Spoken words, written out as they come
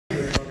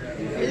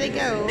they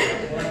go,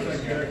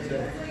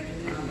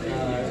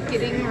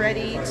 getting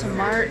ready to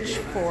march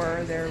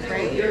for their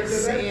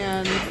rights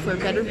and for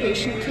better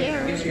patient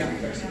care.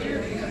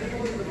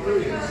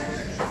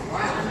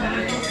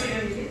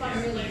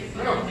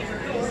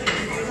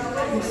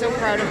 I'm so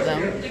proud of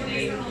them.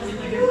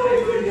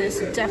 This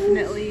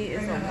definitely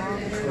is a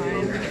long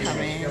time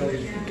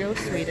coming. Go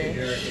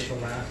Swedish.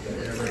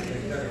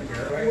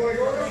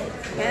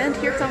 And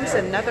here comes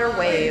another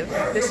wave.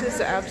 This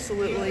is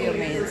absolutely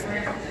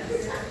amazing.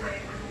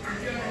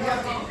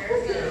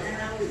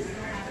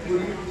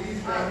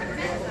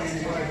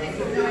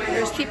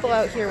 There's people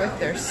out here with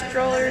their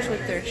strollers,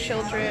 with their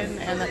children,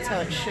 and that's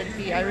how it should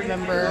be. I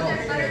remember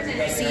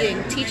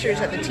seeing teachers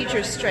at the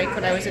teachers' strike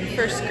when I was in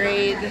first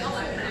grade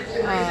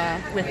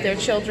with their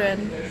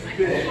children.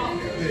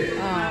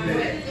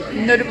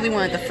 Notably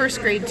one of the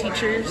first grade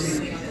teachers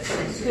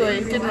who I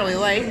didn't really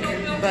like,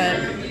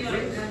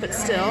 but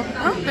still.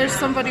 Oh, there's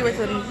somebody with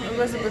an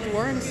Elizabeth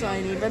Warren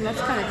sign even.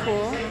 That's kind of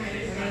cool.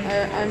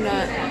 I'm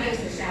not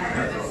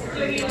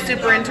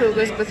super into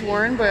Elizabeth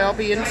Warren, but I'll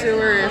be into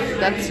her if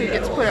that's who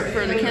gets put up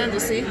for the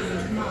candidacy.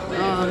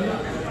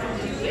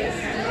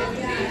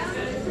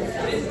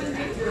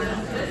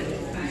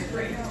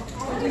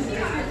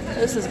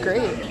 This is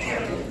great.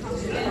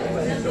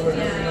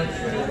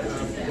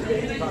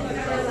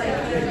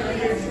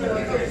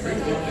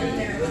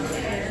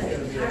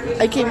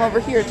 I came over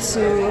here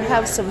to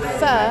have some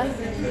pho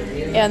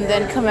and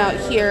then come out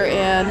here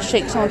and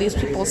shake some of these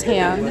people's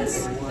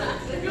hands.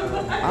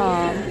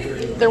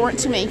 There weren't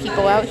too many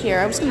people out here.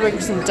 I was going to bring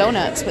some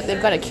donuts, but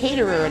they've got a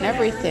caterer and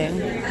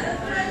everything.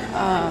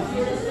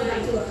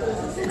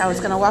 I was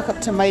going to walk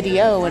up to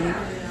Mighty O and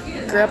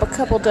grab a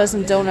couple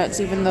dozen donuts,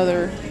 even though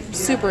they're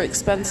super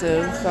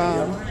expensive.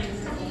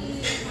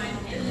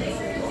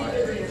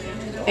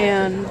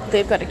 And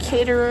they've got a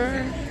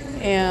caterer,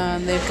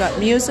 and they've got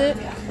music.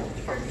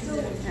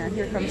 And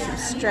here comes some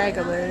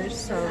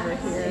stragglers over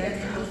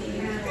here.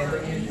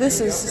 This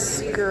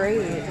is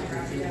great.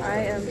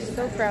 I am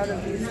so proud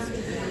of these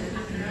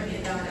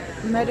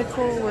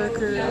medical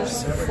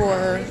workers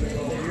for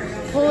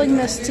pulling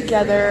this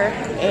together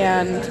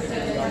and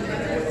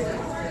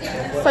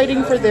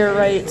fighting for their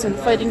rights and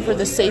fighting for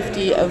the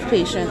safety of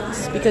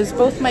patients, because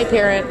both my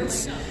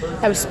parents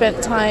have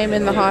spent time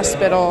in the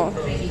hospital,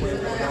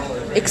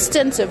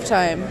 extensive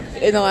time.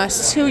 In the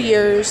last 2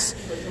 years,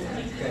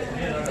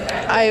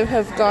 I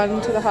have gone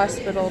to the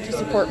hospital to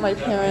support my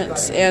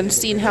parents and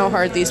seen how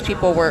hard these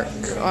people work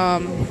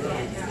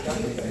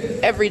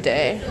every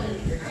day.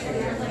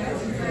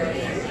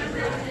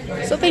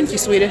 So thank you,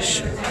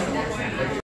 Swedish.